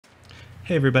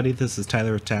Hey everybody, this is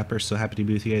Tyler with Tappar, so happy to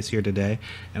be with you guys here today,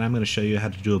 and I'm going to show you how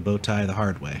to do a bow tie the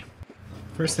hard way.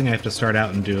 First thing I have to start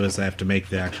out and do is I have to make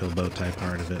the actual bow tie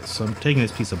part of it. So I'm taking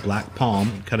this piece of black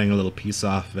palm, cutting a little piece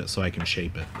off of it so I can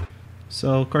shape it.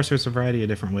 So of course there's a variety of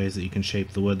different ways that you can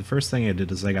shape the wood. The first thing I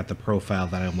did is I got the profile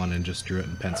that I wanted and just drew it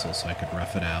in pencil so I could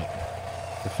rough it out.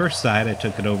 The first side I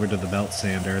took it over to the belt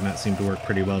sander and that seemed to work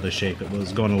pretty well to shape it. It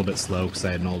was going a little bit slow because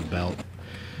I had an old belt.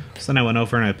 So then I went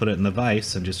over and I put it in the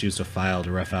vise and just used a file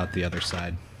to rough out the other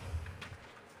side.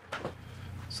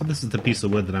 So this is the piece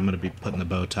of wood that I'm going to be putting the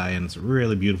bow tie in. It's a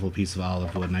really beautiful piece of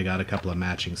olive wood, and I got a couple of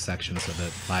matching sections of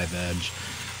it, 5-edge.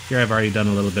 Here I've already done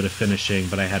a little bit of finishing,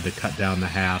 but I had to cut down the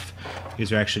half.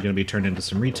 These are actually going to be turned into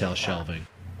some retail shelving.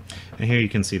 And here you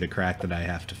can see the crack that I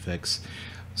have to fix.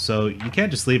 So you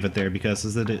can't just leave it there, because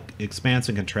as it expands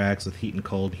and contracts with heat and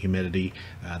cold and humidity,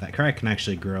 that crack can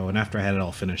actually grow, and after I had it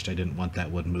all finished I didn't want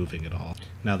that wood moving at all.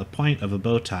 Now the point of a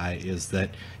bow tie is that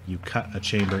you cut a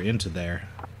chamber into there,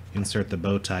 insert the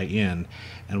bow tie in,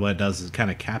 and what it does is it kind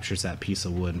of captures that piece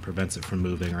of wood and prevents it from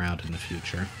moving around in the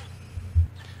future.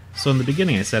 So in the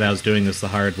beginning I said I was doing this the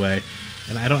hard way,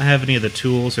 and I don't have any of the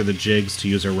tools or the jigs to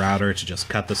use a router to just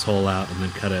cut this hole out and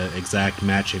then cut an exact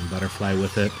matching butterfly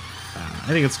with it.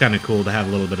 I think it's kind of cool to have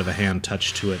a little bit of a hand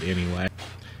touch to it anyway.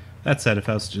 That said, if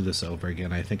I was to do this over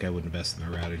again, I think I would invest in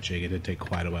a router jig. It did take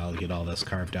quite a while to get all this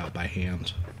carved out by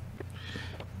hand.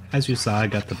 As you saw, I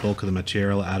got the bulk of the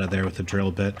material out of there with a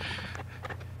drill bit.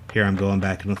 Here I'm going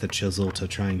back in with a chisel to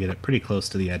try and get it pretty close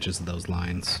to the edges of those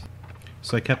lines.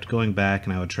 So I kept going back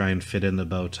and I would try and fit in the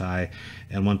bow tie,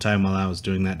 and one time while I was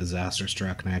doing that, disaster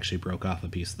struck and I actually broke off a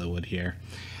piece of the wood here.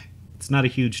 It's not a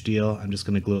huge deal. I'm just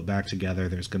going to glue it back together.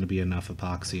 There's going to be enough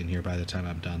epoxy in here by the time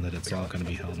I'm done that it's all going to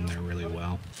be held in there really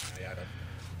well.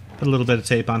 Put a little bit of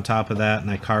tape on top of that, and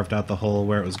I carved out the hole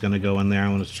where it was going to go in there. I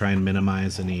wanted to try and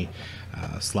minimize any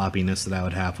sloppiness that I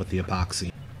would have with the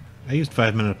epoxy. I used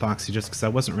 5-minute epoxy just because I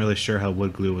wasn't really sure how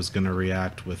wood glue was going to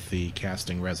react with the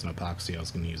casting resin epoxy I was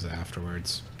going to use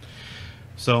afterwards.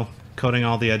 So, coating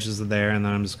all the edges of there, and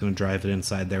then I'm just going to drive it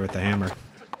inside there with the hammer.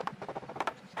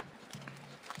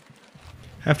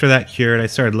 After that cured, I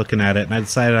started looking at it, and I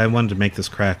decided I wanted to make this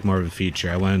crack more of a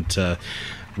feature. I wanted to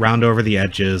round over the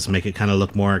edges, make it kind of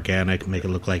look more organic, make it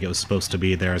look like it was supposed to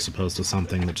be there as opposed to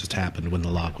something that just happened when the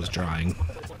log was drying.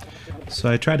 So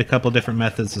I tried a couple different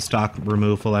methods of stock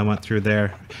removal I went through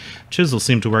there. Chisel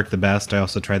seemed to work the best. I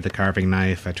also tried the carving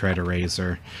knife, I tried a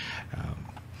razor.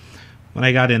 When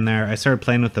I got in there, I started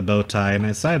playing with the bow tie, and I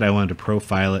decided I wanted to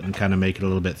profile it and kind of make it a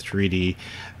little bit 3D.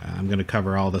 I'm going to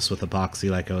cover all this with epoxy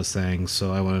like I was saying,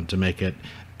 so I wanted to make it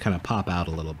kind of pop out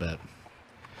a little bit.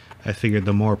 I figured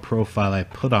the more profile I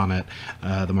put on it,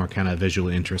 the more kind of visual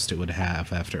interest it would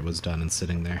have after it was done and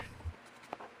sitting there.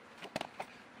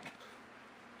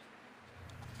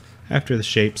 After the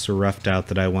shapes were roughed out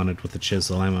that I wanted with the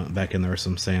chisel, I went back in there with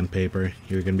some sandpaper.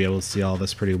 You're going to be able to see all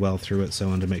this pretty well through it, so I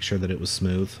wanted to make sure that it was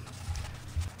smooth.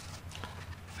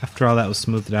 After all that was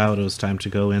smoothed out, it was time to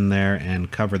go in there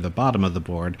and cover the bottom of the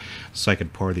board so I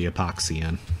could pour the epoxy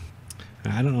in.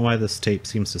 I don't know why this tape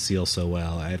seems to seal so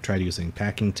well. I've tried using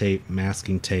packing tape,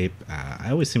 masking tape. I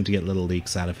always seem to get little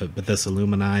leaks out of it, but this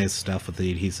aluminized stuff with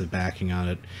the adhesive backing on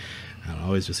it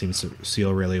always just seems to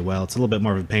seal really well. It's a little bit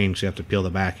more of a pain because you have to peel the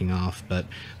backing off, but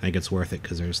I think it's worth it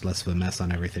because there's less of a mess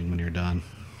on everything when you're done.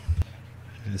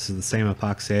 This is the same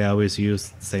epoxy I always use,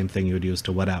 the same thing you would use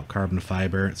to wet out carbon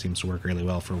fiber. It seems to work really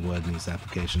well for wood in these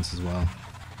applications as well.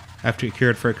 After it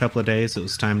cured for a couple of days, it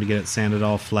was time to get it sanded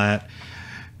all flat.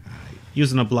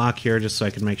 Using a block here just so I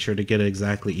could make sure to get it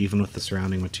exactly even with the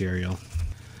surrounding material.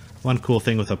 One cool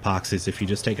thing with epoxy is if you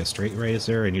just take a straight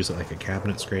razor and use it like a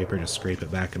cabinet scraper, just scrape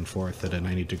it back and forth at a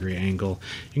 90-degree angle,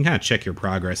 you can kind of check your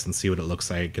progress and see what it looks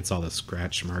like. It gets all the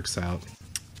scratch marks out.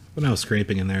 When I was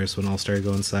scraping in there is when all started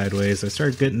going sideways. I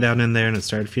started getting down in there and it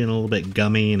started feeling a little bit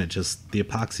gummy, and the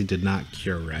epoxy did not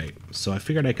cure right. So I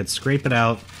figured I could scrape it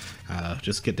out,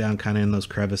 just get down kind of in those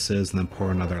crevices and then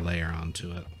pour another layer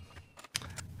onto it.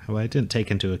 What I didn't take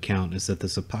into account is that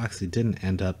this epoxy didn't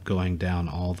end up going down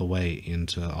all the way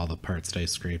into all the parts that I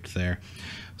scraped there.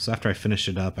 So after I finished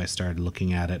it up, I started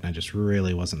looking at it and I just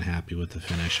really wasn't happy with the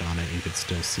finish on it. You could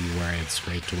still see where I had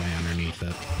scraped away underneath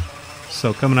it.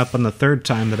 So coming up on the third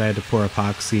time that I had to pour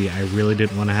epoxy, I really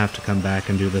didn't want to have to come back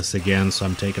and do this again, so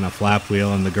I'm taking a flap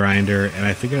wheel and the grinder, and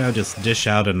I figured I'd just dish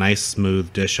out a nice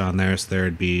smooth dish on there so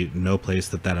there'd be no place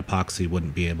that epoxy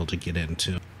wouldn't be able to get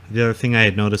into. The other thing I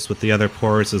had noticed with the other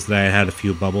pours is that I had a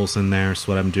few bubbles in there,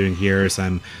 so what I'm doing here is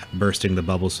I'm bursting the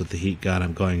bubbles with the heat gun.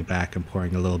 I'm going back and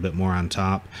pouring a little bit more on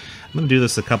top. I'm going to do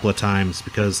this a couple of times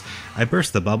because I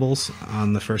burst the bubbles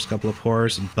on the first couple of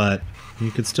pours, but you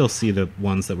could still see the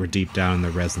ones that were deep down in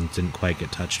the resin didn't quite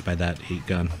get touched by that heat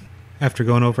gun. After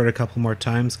going over it a couple more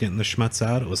times, getting the schmutz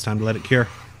out, it was time to let it cure.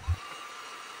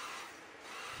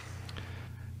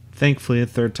 Thankfully, the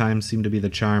third time seemed to be the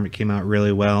charm. It came out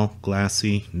really well,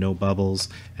 glassy, no bubbles,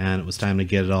 and it was time to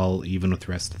get it all even with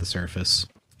the rest of the surface.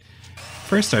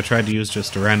 First, I tried to use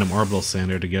just a random orbital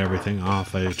sander to get everything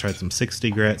off. I tried some 60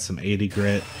 grit, some 80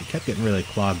 grit. It kept getting really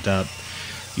clogged up.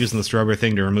 Using this rubber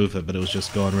thing to remove it, but it was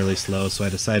just going really slow, so I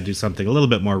decided to do something a little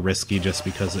bit more risky just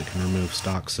because it can remove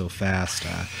stock so fast.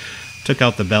 Took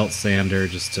out the belt sander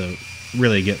just to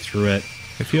really get through it.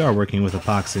 If you are working with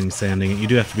epoxy and sanding it, you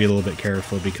do have to be a little bit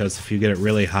careful because if you get it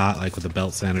really hot, like with a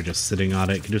belt sander just sitting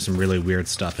on it, it can do some really weird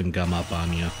stuff and gum up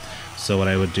on you. So what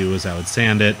I would do is I would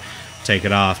sand it, take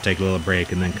it off, take a little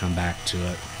break, and then come back to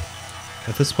it.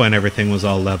 At this point everything was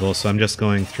all level, so I'm just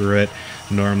going through it,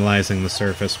 normalizing the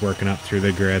surface, working up through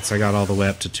the grits. I got all the way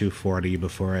up to 240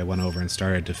 before I went over and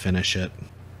started to finish it.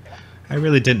 I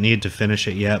really didn't need to finish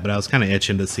it yet, but I was kind of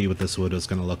itching to see what this wood was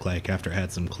going to look like after it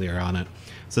had some clear on it.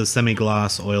 It's a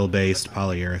semi-gloss, oil-based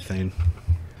polyurethane.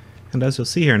 And as you'll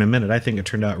see here in a minute, I think it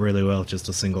turned out really well with just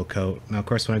a single coat. Now, of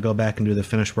course, when I go back and do the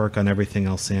finish work on everything,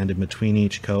 I'll sand in between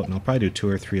each coat, and I'll probably do 2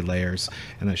 or 3 layers,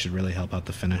 and that should really help out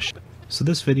the finish. So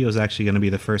this video is actually going to be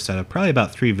the first out of probably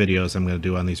about 3 videos I'm going to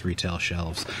do on these retail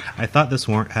shelves. I thought this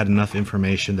had enough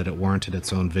information that it warranted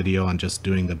its own video on just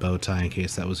doing the bow tie in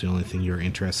case that was the only thing you were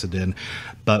interested in.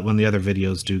 But when the other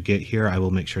videos do get here, I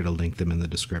will make sure to link them in the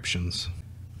descriptions.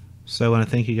 So I want to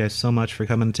thank you guys so much for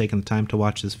coming and taking the time to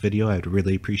watch this video. I would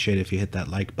really appreciate it if you hit that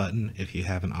like button if you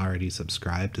haven't already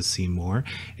subscribed to see more,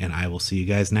 and I will see you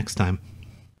guys next time.